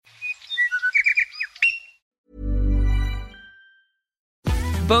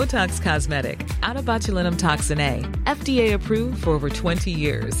Botox Cosmetic, out of botulinum toxin A, FDA approved for over 20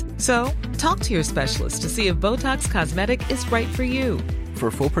 years. So, talk to your specialist to see if Botox Cosmetic is right for you. For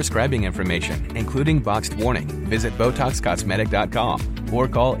full prescribing information, including boxed warning, visit BotoxCosmetic.com or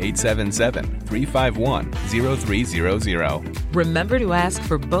call 877-351-0300. Remember to ask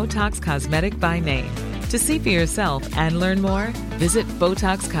for Botox Cosmetic by name. To see for yourself and learn more, visit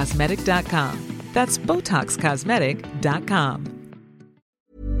BotoxCosmetic.com. That's BotoxCosmetic.com.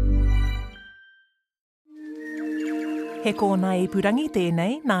 He kōna ipurangi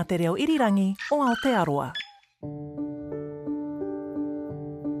tēnei nā te reo irirangi o Aotearoa.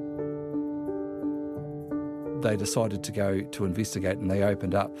 They decided to go to investigate, and they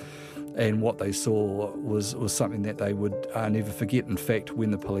opened up, and what they saw was something that they would never forget. In fact, when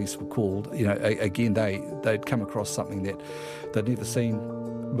the police were called, again they'd come across something that they'd never seen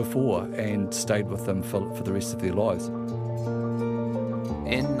before and stayed with them for the rest of their lives.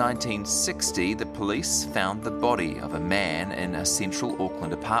 In 1960, the police found the body of a man in a central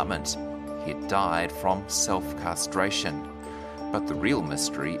Auckland apartment. He had died from self-castration. But the real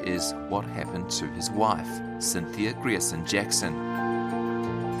mystery is what happened to his wife, Cynthia Grierson Jackson.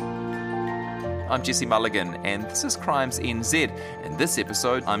 I'm Jesse Mulligan, and this is Crimes NZ. In this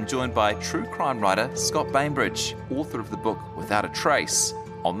episode, I'm joined by true crime writer Scott Bainbridge, author of the book Without a Trace,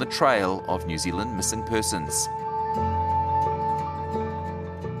 On the Trail of New Zealand Missing Persons.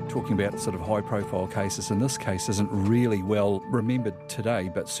 Talking about sort of high-profile cases, and this case isn't really well remembered today,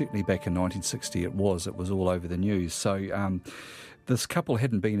 but certainly back in 1960 it was all over the news. So this couple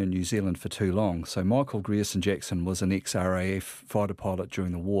hadn't been in New Zealand for too long. So Michael Grierson Jackson was an ex-RAF fighter pilot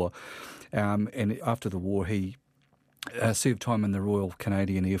during the war, and after the war he served time in the Royal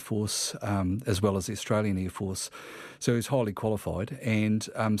Canadian Air Force as well as the Australian Air Force. So he's highly qualified, and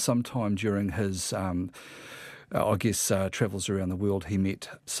sometime during his travels around the world, he met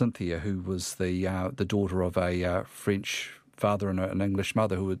Cynthia, who was the daughter of a French father and an English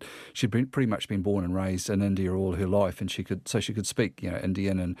mother she'd pretty much been born and raised in India all her life, and she could speak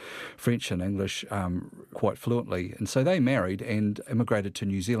Indian and French and English quite fluently. And so they married and immigrated to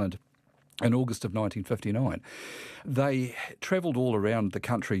New Zealand in August of 1959. They travelled all around the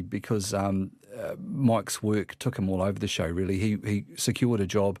country because Mike's work took him all over the show, really. He secured a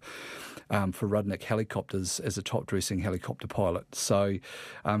job for Rudnick Helicopters as a top-dressing helicopter pilot. So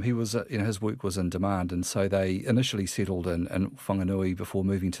he was, his work was in demand, and so they initially settled in Whanganui before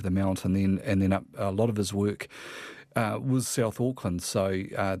moving to the Mount, and then up. A lot of his work was South Auckland, so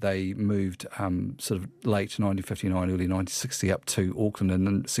they moved sort of late 1959, early 1960 up to Auckland and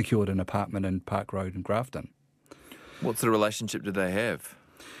then secured an apartment in Park Road in Grafton. What sort of relationship did they have?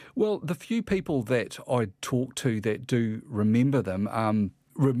 Well, the few people that I talked to that do remember them as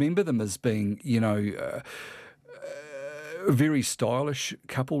being, a very stylish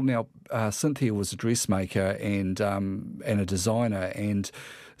couple. Now, Cynthia was a dressmaker and a designer, and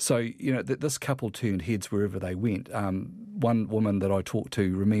so this couple turned heads wherever they went. One woman that I talked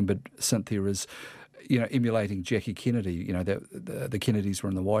to remembered Cynthia as emulating Jackie Kennedy. The Kennedys were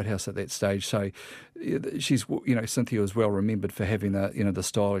in the White House at that stage, so she's Cynthia was well remembered for having the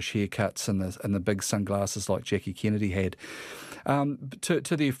stylish haircuts and the big sunglasses like Jackie Kennedy had. To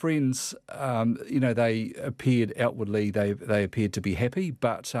their friends, they appeared outwardly they appeared to be happy,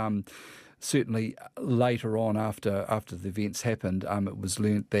 but certainly later on, after the events happened, it was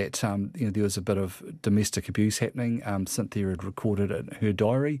learnt that there was a bit of domestic abuse happening. Cynthia had recorded it in her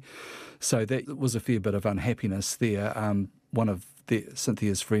diary, so that was a fair bit of unhappiness there. One of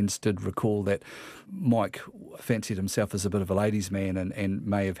Cynthia's friends did recall that Mike fancied himself as a bit of a ladies' man and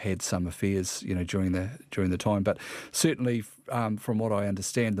may have had some affairs, during the time. But certainly, from what I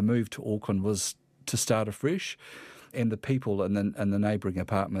understand, the move to Auckland was to start afresh. And the people in the neighbouring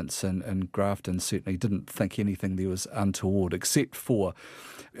apartments in Grafton certainly didn't think anything there was untoward, except for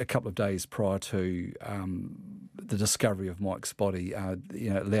a couple of days prior to the discovery of Mike's body.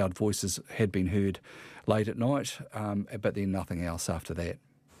 Loud voices had been heard late at night, but then nothing else after that.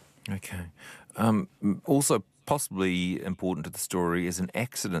 Okay. Also, possibly important to the story is an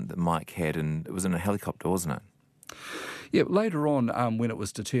accident that Mike had, and it was in a helicopter, wasn't it? Yeah, later on, when it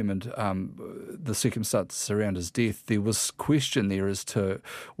was determined the circumstances around his death, there was question there as to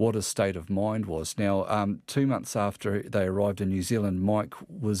what his state of mind was. Now, 2 months after they arrived in New Zealand, Mike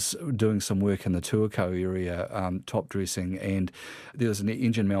was doing some work in the Tuakau area, top dressing, and there was an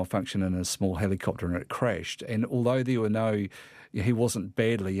engine malfunction in a small helicopter and it crashed. And although there were he wasn't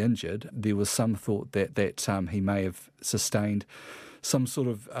badly injured, there was some thought that he may have sustained some sort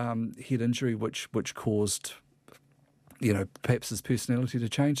of head injury which caused perhaps his personality to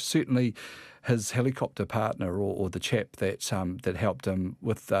change. Certainly his helicopter partner or the chap that helped him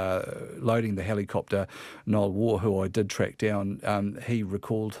with loading the helicopter, Noel Waugh, who I did track down, he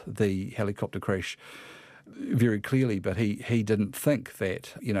recalled the helicopter crash very clearly, but he didn't think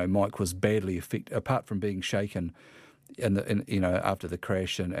that Mike was badly affected, apart from being shaken after the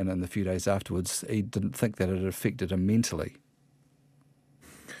crash and in the few days afterwards. He didn't think that it affected him mentally.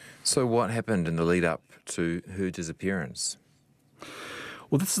 So what happened in the lead up to her disappearance?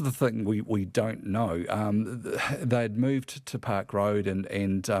 Well, this is the thing we don't know. They'd moved to Park Road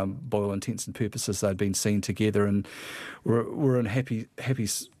and by all intents and purposes they'd been seen together and were in happy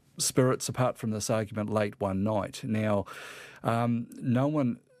spirits apart from this argument late one night. Now, no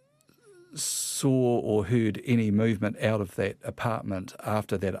one saw or heard any movement out of that apartment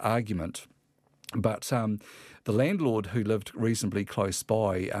after that argument. But the landlord, who lived reasonably close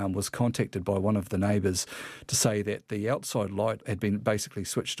by, was contacted by one of the neighbours to say that the outside light had been basically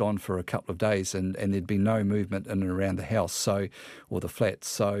switched on for a couple of days and there'd been no movement in and around the house or the flat.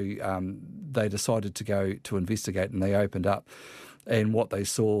 So they decided to go to investigate, and they opened up. And what they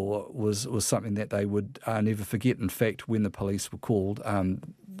saw was something that they would never forget. In fact, when the police were called,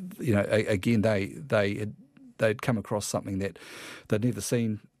 again they'd come across something that they'd never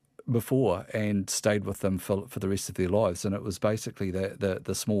seen before and stayed with them for the rest of their lives. And it was basically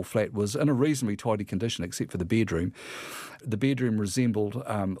the small flat was in a reasonably tidy condition except for the bedroom. The bedroom resembled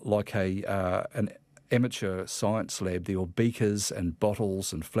like an amateur science lab. There were beakers and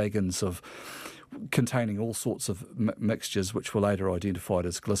bottles and flagons containing all sorts of mixtures which were later identified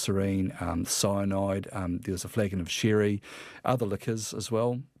as glycerine, cyanide. There was a flagon of sherry, other liquors as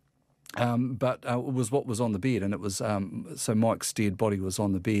well. But it was what was on the bed, and it was so Mike's dead body was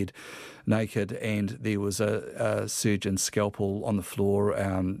on the bed, naked, and there was a surgeon's scalpel on the floor,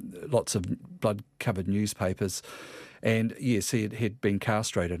 lots of blood-covered newspapers, and yes, he had been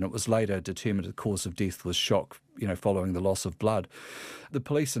castrated, and it was later determined the cause of death was shock, following the loss of blood. The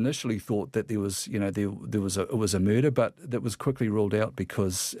police initially thought that it was a murder, but that was quickly ruled out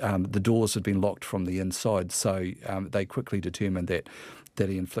because the doors had been locked from the inside, so they quickly determined that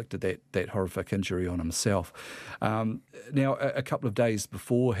he inflicted that horrific injury on himself. Now, a couple of days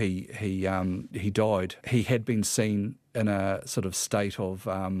before he died, he had been seen in a sort of state of,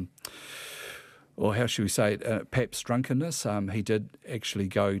 or how should we say it, perhaps drunkenness. He did actually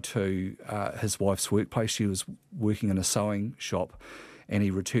go to his wife's workplace. She was working in a sewing shop, and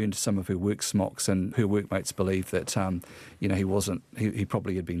he returned some of her work smocks, and her workmates believed that he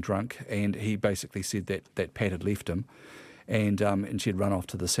probably had been drunk, and he basically said that Pat had left him. And she had run off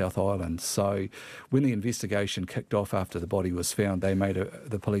to the South Island. So when the investigation kicked off after the body was found,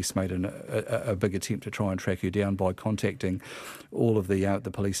 the police made a big attempt to try and track her down by contacting all of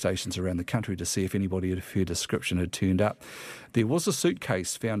the police stations around the country to see if anybody of her description had turned up. There was a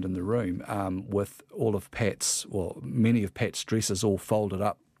suitcase found in the room with all of many of Pat's dresses all folded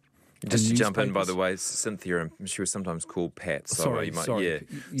up. Just to jump in, by the way, Cynthia, she was sometimes called Pat. Sorry.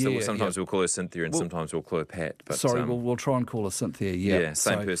 So sometimes we'll call her Cynthia and sometimes we'll call her Pat. But, we'll try and call her Cynthia, yeah. Yeah,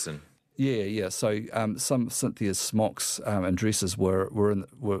 same person. Yeah. So some Cynthia's smocks and dresses were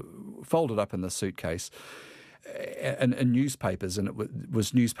folded up in the suitcase in newspapers, and it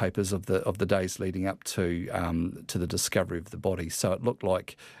was newspapers of the days leading up to the discovery of the body. So it looked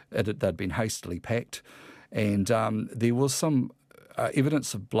like they'd been hastily packed, and there was some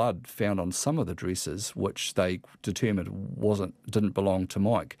evidence of blood found on some of the dresses, which they determined didn't belong to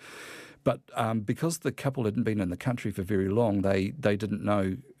Mike. But because the couple hadn't been in the country for very long, they didn't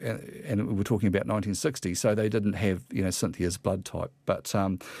know, and we're talking about 1960, so they didn't have Cynthia's blood type. But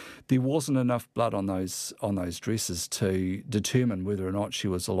there wasn't enough blood on those dresses to determine whether or not she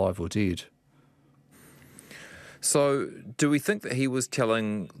was alive or dead. So, do we think that he was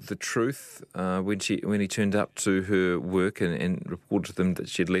telling the truth when he turned up to her work and reported to them that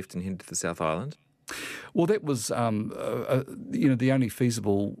she had left and headed to the South Island? Well, that was the only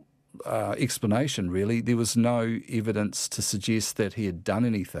feasible explanation, really. There was no evidence to suggest that he had done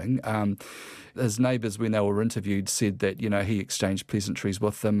anything. His neighbours, when they were interviewed, said that he exchanged pleasantries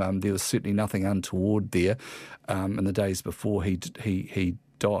with them. There was certainly nothing untoward there in the days before he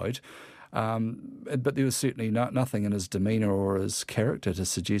died. But there was certainly nothing in his demeanour or his character to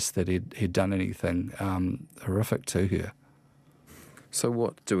suggest that he'd done anything horrific to her. So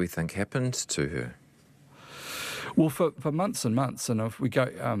what do we think happened to her? Well, for months and months, and if we go,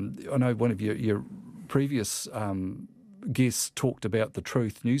 I know one of your previous guests talked about the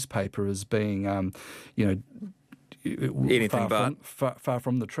Truth newspaper as being, Anything far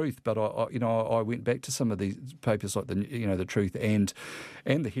from the truth. But I went back to some of these papers like the Truth and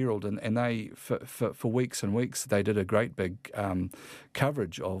the Herald, and they for weeks and weeks they did a great big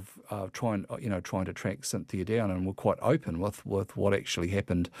coverage of trying to track Cynthia down, and were quite open with what actually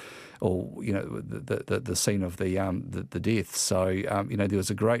happened, or the scene of the death. So there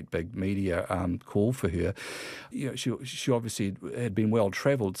was a great big media call for her. She obviously had been well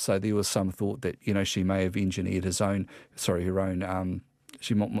travelled, so there was some thought that she may have engineered her own.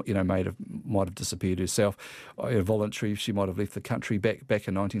 She might have disappeared herself. Voluntary, she might have left the country back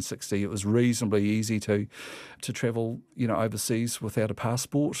in 1960. It was reasonably easy to travel overseas without a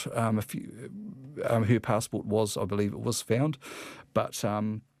passport. Her passport was, I believe, it was found, but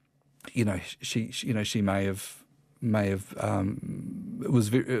she may have. It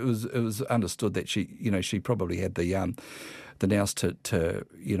was understood that she probably had the nous to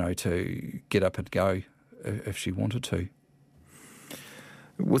get up and go if she wanted to.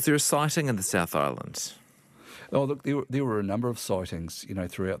 Was there a sighting in the South Island? Oh, look, there were a number of sightings,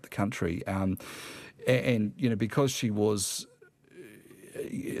 throughout the country, and because she was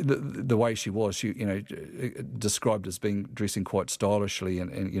the way she was, she described as dressing quite stylishly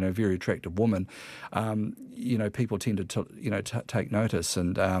and very attractive woman. People tended to take notice,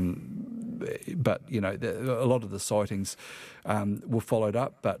 and but a lot of the sightings were followed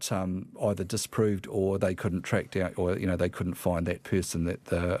up, but either disproved or they couldn't track down, or they couldn't find that person that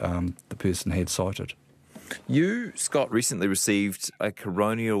the person had sighted. You, Scott, recently received a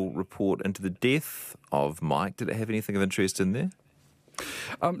coronial report into the death of Mike. Did it have anything of interest in there?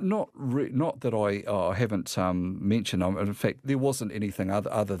 Not that I haven't mentioned. In fact, there wasn't anything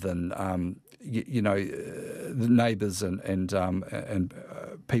other than the neighbours and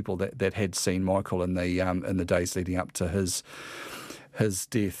people that had seen Michael in the days leading up to his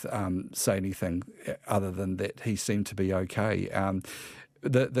death say anything other than that he seemed to be okay.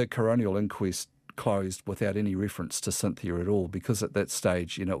 The coronial inquest closed without any reference to Cynthia at all, because at that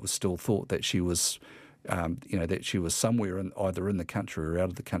stage, it was still thought that she was. That she was somewhere either in the country or out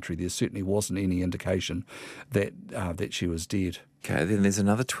of the country. There certainly wasn't any indication that she was dead. Okay, then there's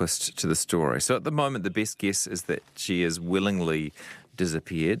another twist to the story. So at the moment, the best guess is that she has willingly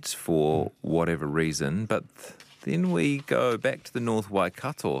disappeared for whatever reason. But then we go back to the North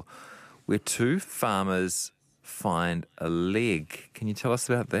Waikato, where two farmers find a leg. Can you tell us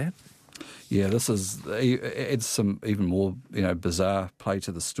about that? Yeah, this adds some even more bizarre play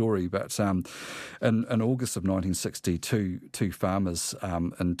to the story. But in August of 1960, two farmers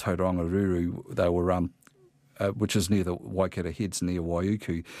in Tauranga-Ruru, they were which is near the Waikato Heads, near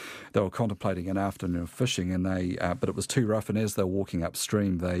Waiuku. They were contemplating an afternoon of fishing, and but it was too rough. And as they were walking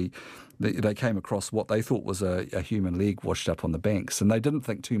upstream, they came across what they thought was a human leg washed up on the banks, and they didn't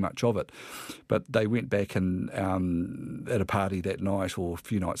think too much of it. But they went back and at a party that night, or a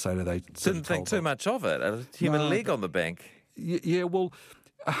few nights later, they didn't think too much of it. A human leg on the bank. Yeah. Well,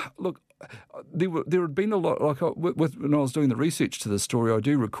 look. There had been a lot, when I was doing the research to the story, I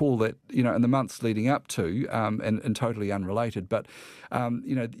do recall that, in the months leading up to, and totally unrelated, but,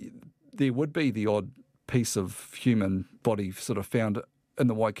 there would be the odd piece of human body sort of found in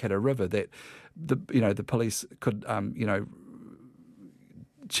the Waikato River that the police could,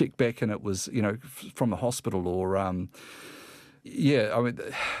 check back, and it was, from a hospital or,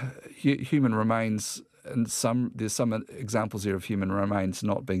 human remains. And there's some examples there of human remains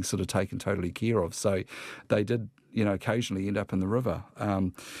not being sort of taken totally care of. So they did, occasionally end up in the river.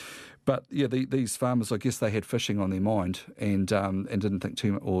 But yeah, these farmers, I guess they had fishing on their mind and didn't think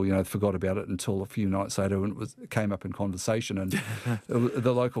too much, or forgot about it until a few nights later when it came up in conversation, and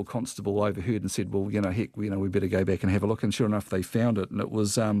the local constable overheard and said, "Well, heck, we better go back and have a look." And sure enough, they found it, and it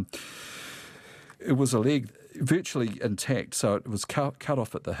was a leg virtually intact, so it was cut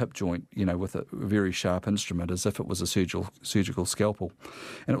off at the hip joint, with a very sharp instrument, as if it was a surgical scalpel.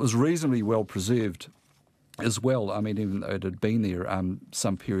 And it was reasonably well preserved as well. I mean, even though it had been there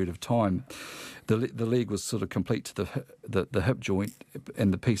some period of time, the leg was sort of complete to the hip joint,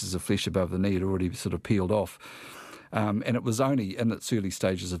 and the pieces of flesh above the knee had already sort of peeled off. And it was only in its early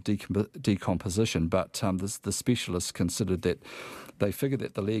stages of decomposition, but the specialists considered that they figured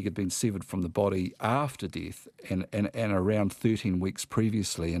that the leg had been severed from the body after death and around 13 weeks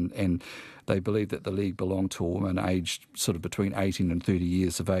previously, and they believed that the leg belonged to a woman aged sort of between 18 and 30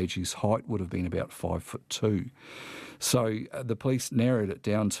 years of age, whose height would have been about 5'2". So the police narrowed it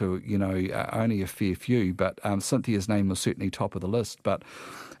down to, only a fair few, but Cynthia's name was certainly top of the list. But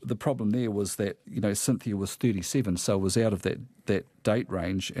the problem there was that, Cynthia was 37, so was out of that date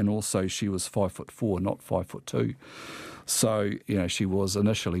range, and also she was 5'4", not 5'2". So, she was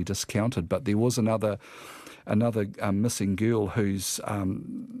initially discounted, but there was another missing girl who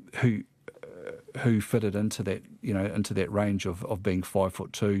fitted into that range of being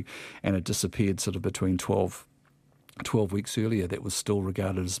 5'2" and had disappeared sort of between 12 weeks earlier, that was still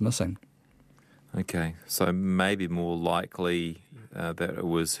regarded as missing. Okay, so maybe more likely that it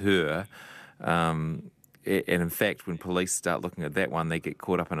was her. And in fact, when police start looking at that one, they get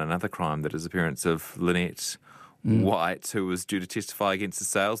caught up in another crime, the disappearance of Lynette White, who was due to testify against a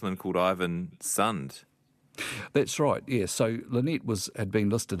salesman called Ivan Sund. That's right, yeah. So Lynette had been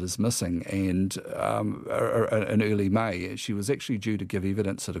listed as missing, and in early May, she was actually due to give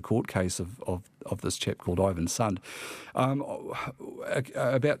evidence at a court case of this chap called Ivan Sund.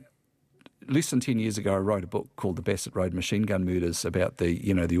 About less than 10 years ago, I wrote a book called The Bassett Road Machine Gun Murders about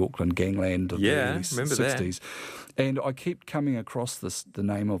the Auckland gangland of the early 60s. That. And I kept coming across the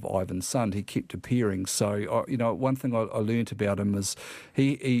name of Ivan Sund. He kept appearing. So, one thing I learnt about him is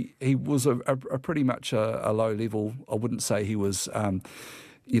he was a pretty much a low level. I wouldn't say he was in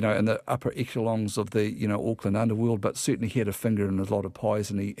the upper echelons of the Auckland underworld, but certainly he had a finger in a lot of pies,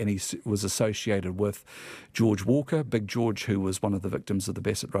 and he was associated with George Walker, Big George, who was one of the victims of the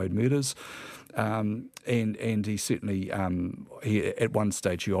Bassett Road murders, and he certainly at one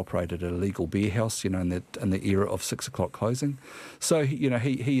stage he operated a legal beer house, in the era of 6 o'clock closing. So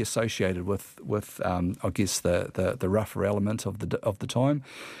he associated with I guess the rougher element of the time.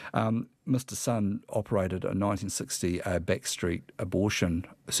 Mr. Sund operated a 1960 backstreet abortion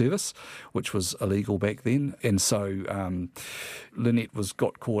service, which was illegal back then, and so Lynette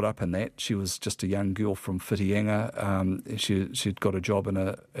got caught up in that. She was just a young girl from Whitianga. She'd got a job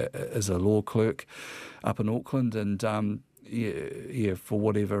as a law clerk up in Auckland, and for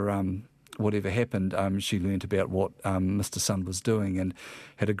whatever happened, she learnt about what Mr. Sund was doing, and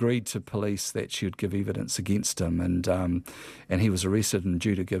had agreed to police that she would give evidence against him, and he was arrested and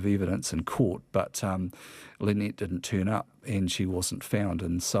due to give evidence in court, but Lynette didn't turn up and she wasn't found,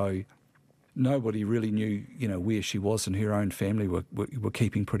 and so nobody really knew where she was, and her own family were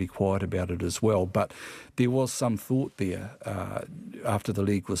keeping pretty quiet about it as well. But there was some thought there after the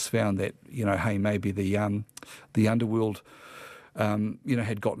leg was found that hey, maybe the underworld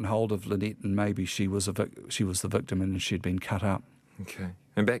had gotten hold of Lynette, and maybe she was the victim and she'd been cut up. Okay.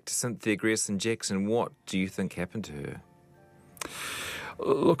 And back to Cynthia Grierson Jackson, what do you think happened to her?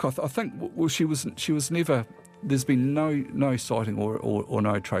 Look, I think she was never. There's been no sighting or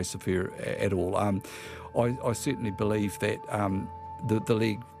no trace of her at all. I certainly believe that the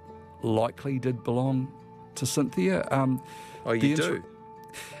leg likely did belong to Cynthia. You do?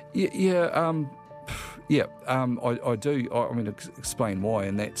 Yeah. Yeah, I do. I mean, explain why,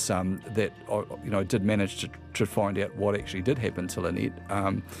 and that's that I did manage to find out what actually did happen to Lynette.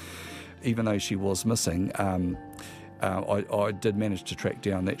 Even though she was missing, I did manage to track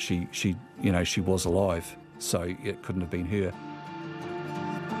down that she was alive, so it couldn't have been her.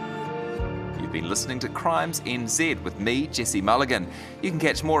 You've been listening to Crimes NZ with me, Jesse Mulligan. You can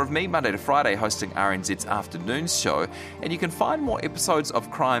catch more of me Monday to Friday hosting RNZ's Afternoons show, and you can find more episodes of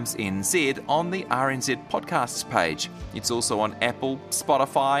Crimes NZ on the RNZ podcasts page. It's also on Apple,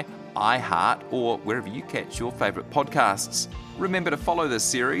 Spotify, iHeart, or wherever you catch your favourite podcasts. Remember to follow this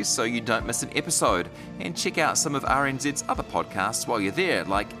series so you don't miss an episode, and check out some of RNZ's other podcasts while you're there,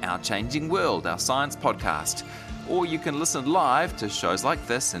 like Our Changing World, our science podcast. Or you can listen live to shows like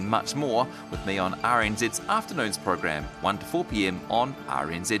this and much more with me on RNZ's Afternoons program, 1 to 4 p.m. on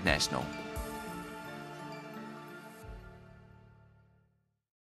RNZ National.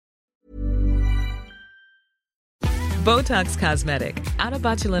 Botox Cosmetic, out of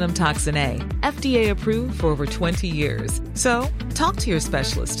botulinum toxin A, FDA approved for over 20 years. So, talk to your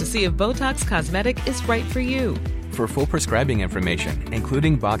specialist to see if Botox Cosmetic is right for you. For full prescribing information,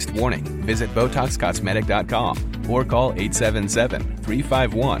 including boxed warning, visit BotoxCosmetic.com or call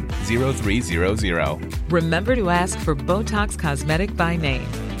 877-351-0300. Remember to ask for Botox Cosmetic by name.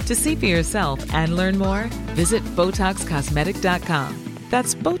 To see for yourself and learn more, visit BotoxCosmetic.com.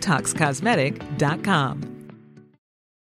 That's BotoxCosmetic.com.